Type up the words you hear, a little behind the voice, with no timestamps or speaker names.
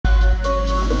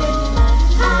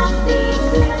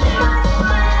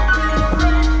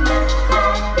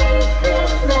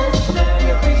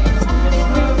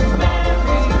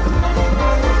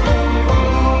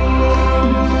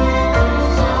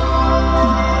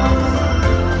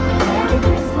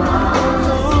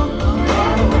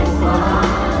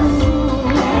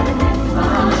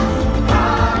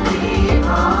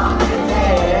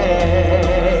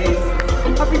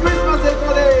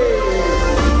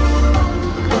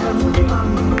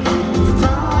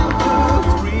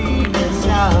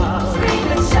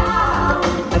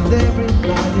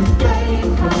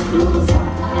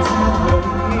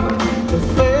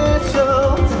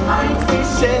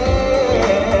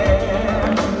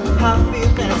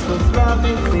love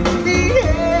is in the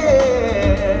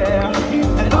air,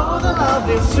 and all the love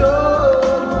it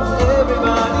shows.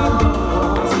 Everybody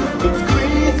knows it's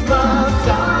Christmas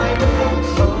time, and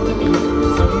all the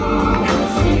music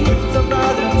sing. It's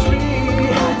about the tree,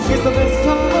 it's the best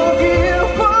time of year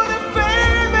for the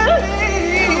family.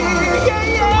 Yeah,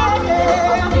 yeah,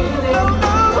 yeah. No,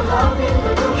 no,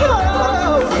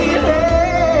 oh, yeah.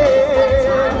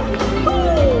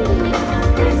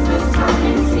 Christmas time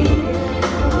is here,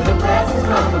 with a blessing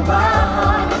from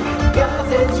above. God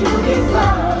sent you His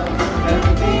love,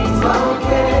 everything's all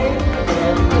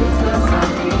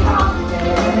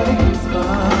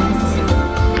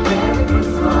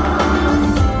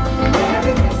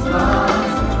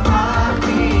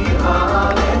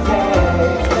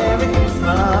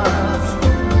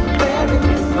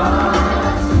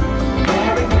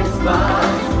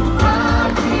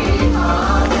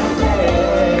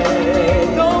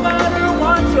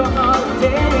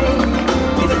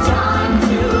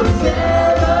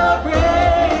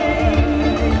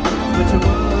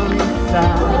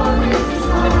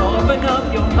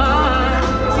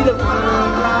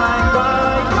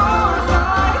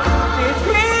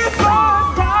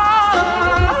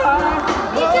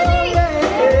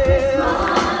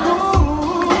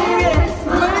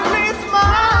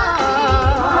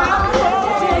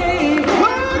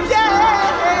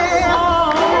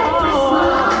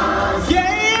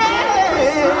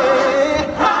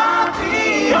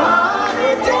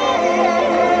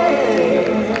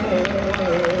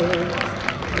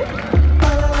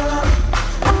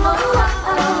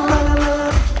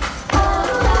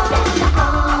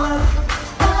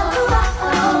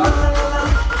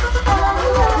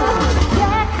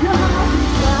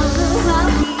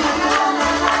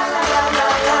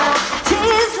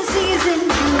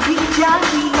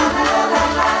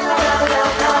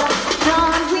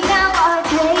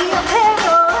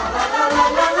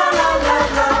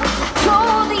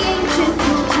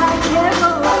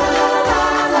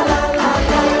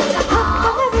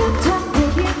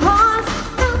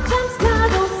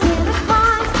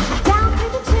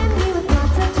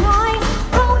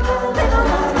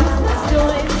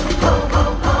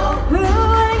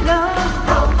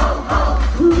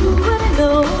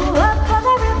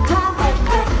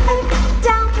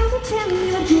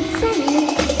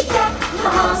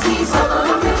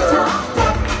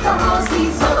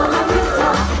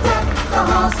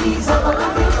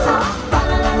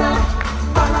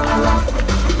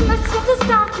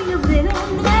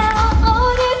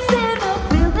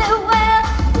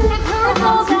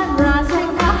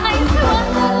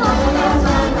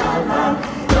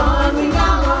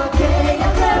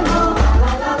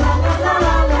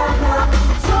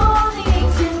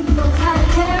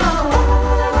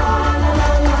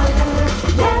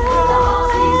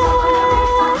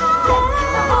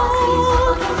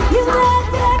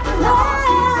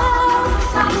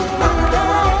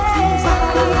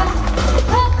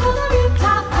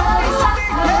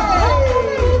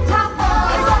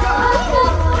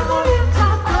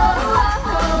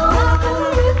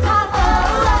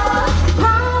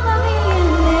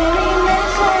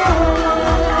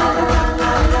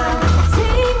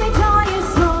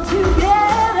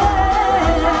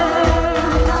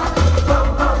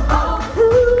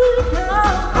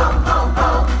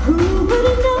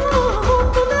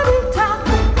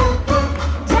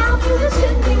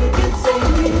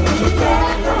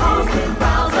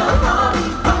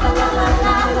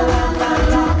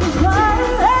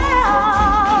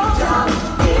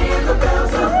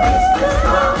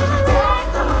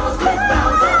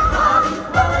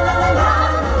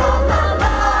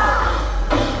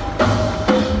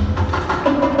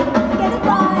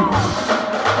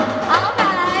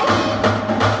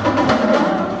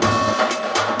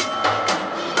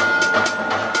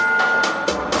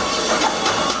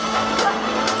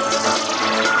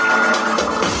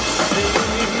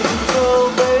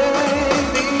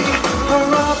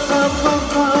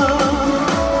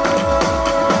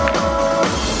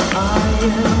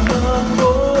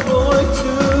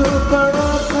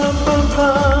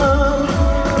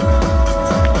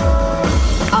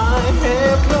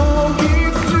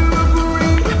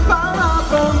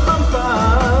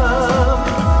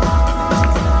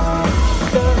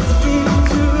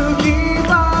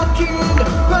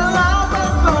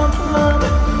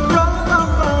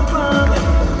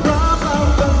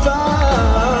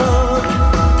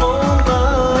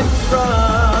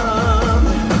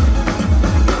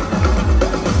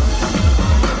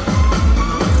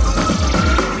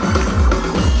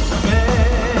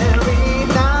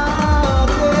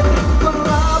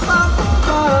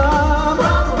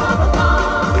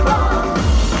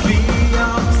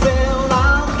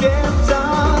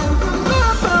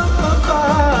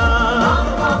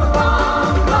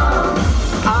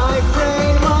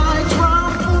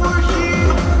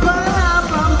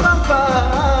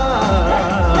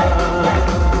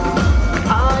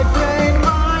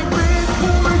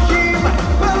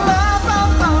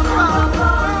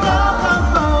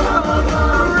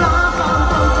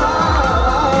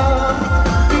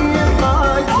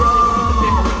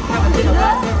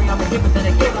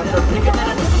Thinking that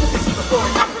I never could see before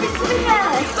and after this.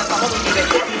 Feels like I only need a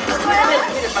hit.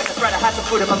 Hit it like a threat, I had some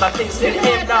food up on my face.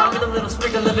 And now I'm in a little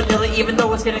sprinkle of vanilla, even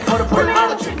though it's getting cold. Pour it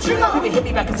out of drink. Maybe hit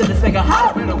me back into this thing.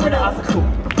 Hot in the winter, I was cool.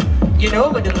 You know,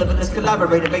 I'm gonna deliver this,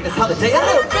 collaborate and make this holiday a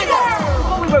little bigger.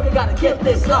 When we work, we gotta get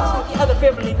this lost. The other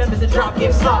family members and drop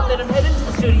games soft. Then I'm heading to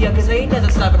the studio, cause they ain't never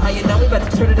stopping. How you know? We about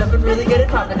to turn it up and really get it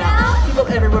poppin' now. People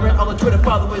everywhere and all the Twitter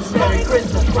followers. Merry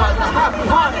Christmas, Kwanzaa, Happy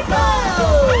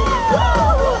Hanukkah.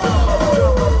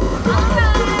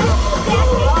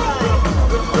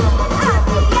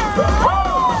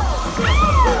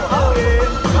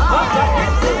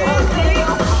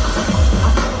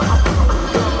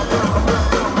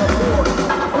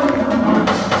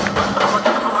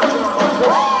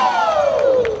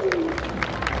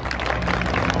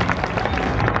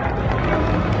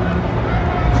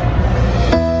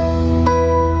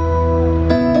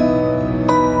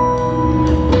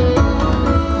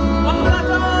 One more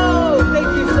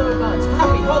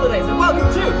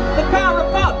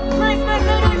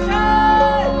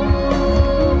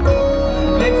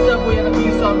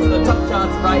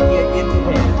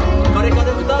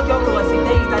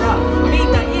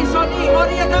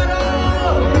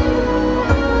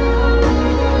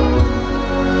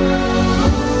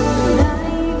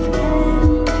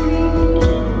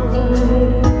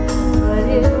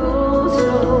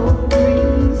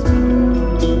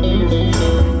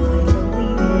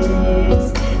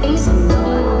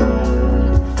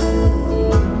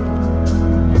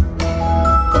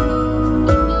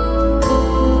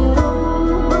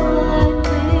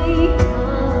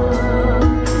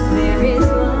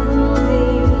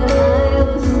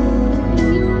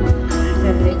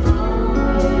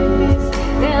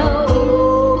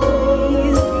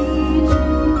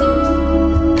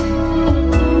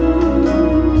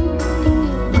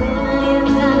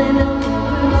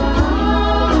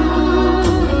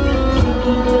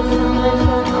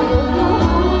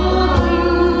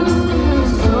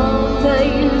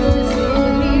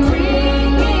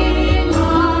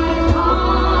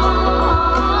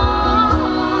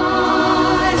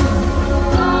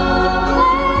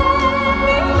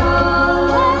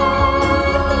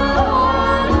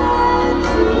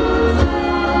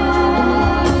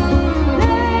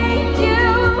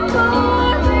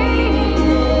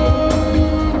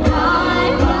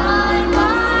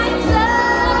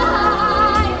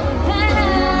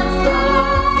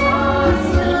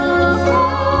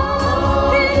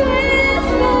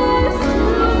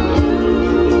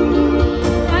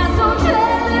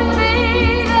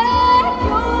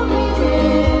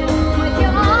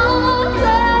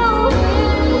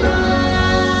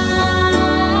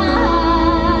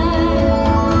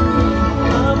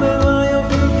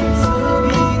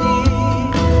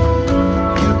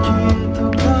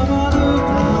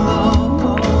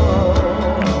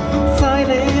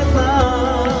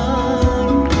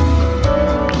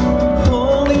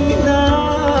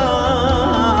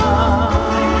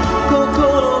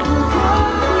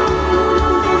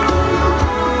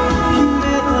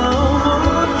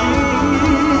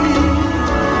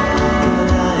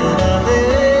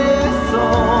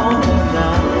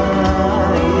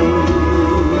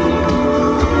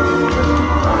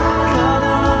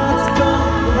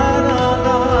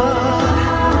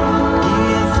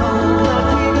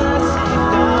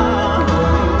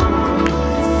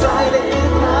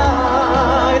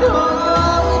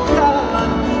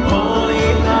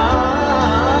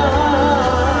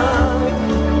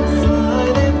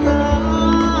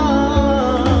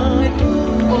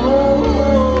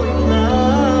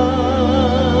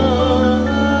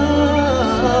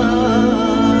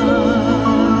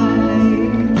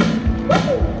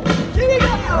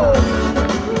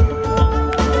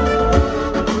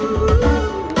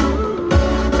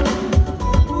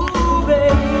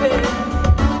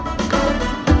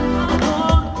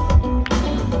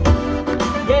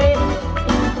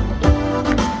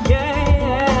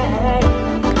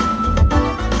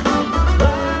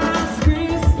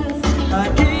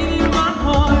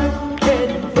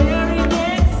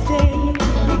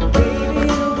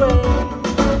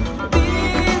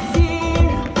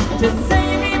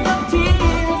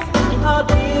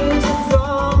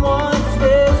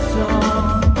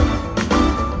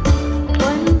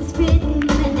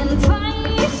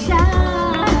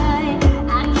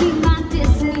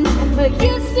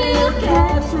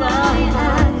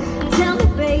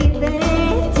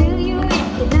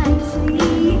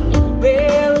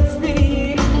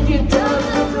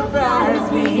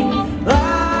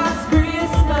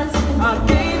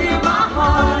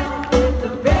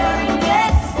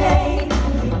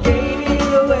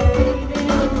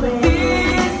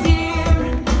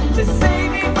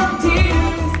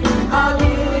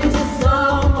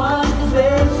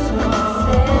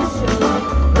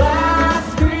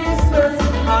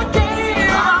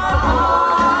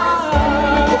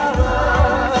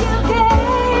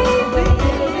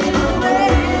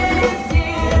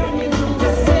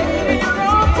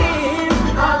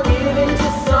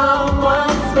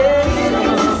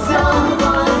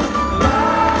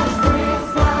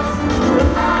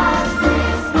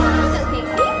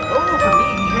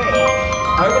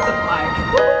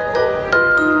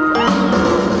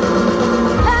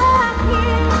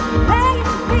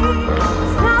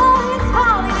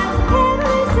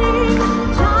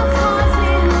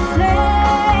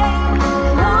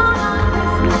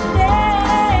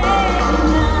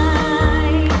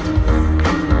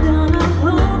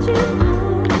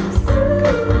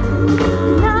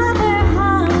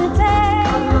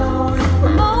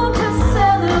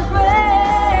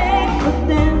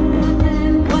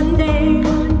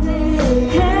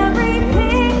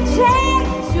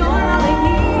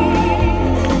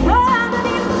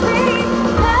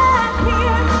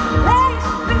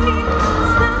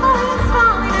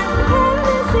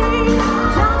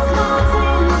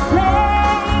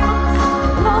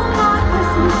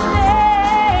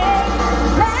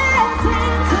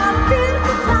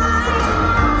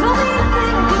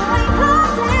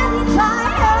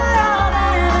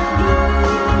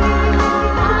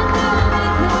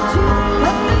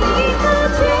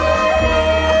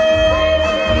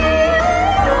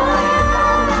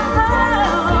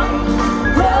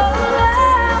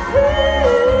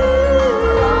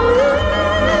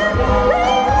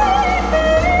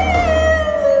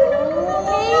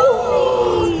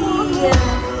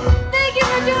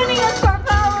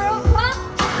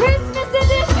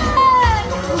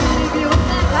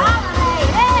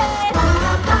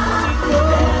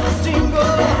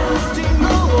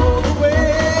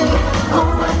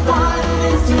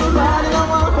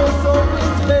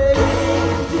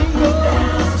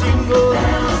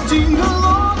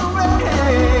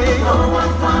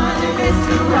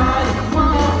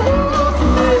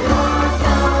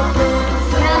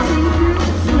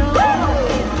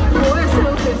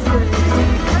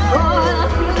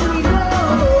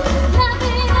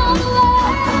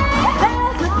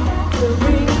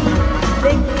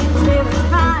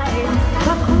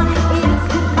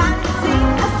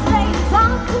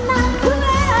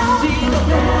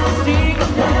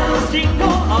jingle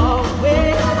all the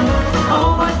way.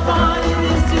 Oh, what fun it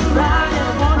is to ride in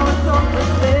a one-horse open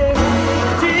sleigh.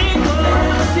 Jingle,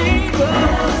 jingle,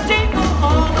 jingle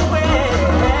all the way.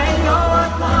 Oh,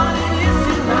 what fun it is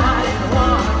to ride in a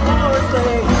one-horse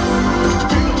sleigh.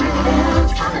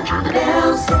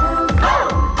 Bells, oh,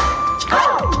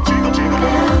 oh, jingle, jingle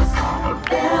bells,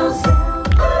 bells.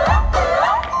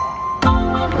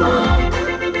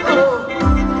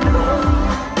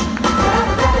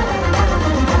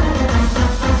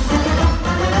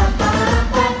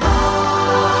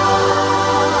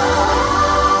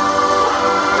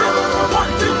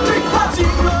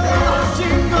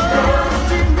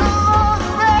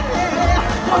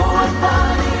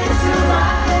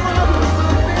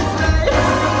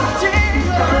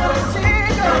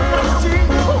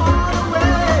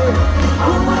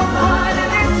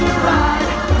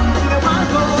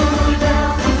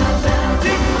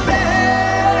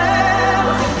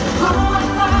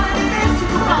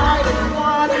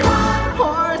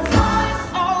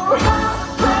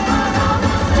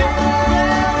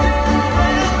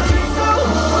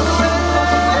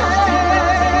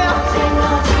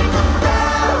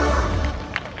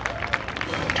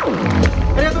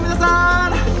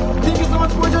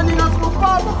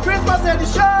 Christmas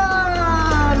edition!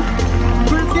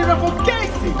 Please give it up for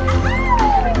Casey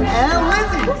and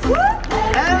Lizzie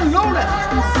and Lola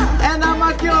and I'm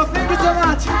Akio. Thank you so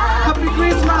much. Happy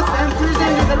Christmas and please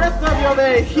enjoy the rest of your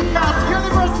day here at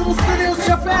Universal Studios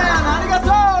Japan.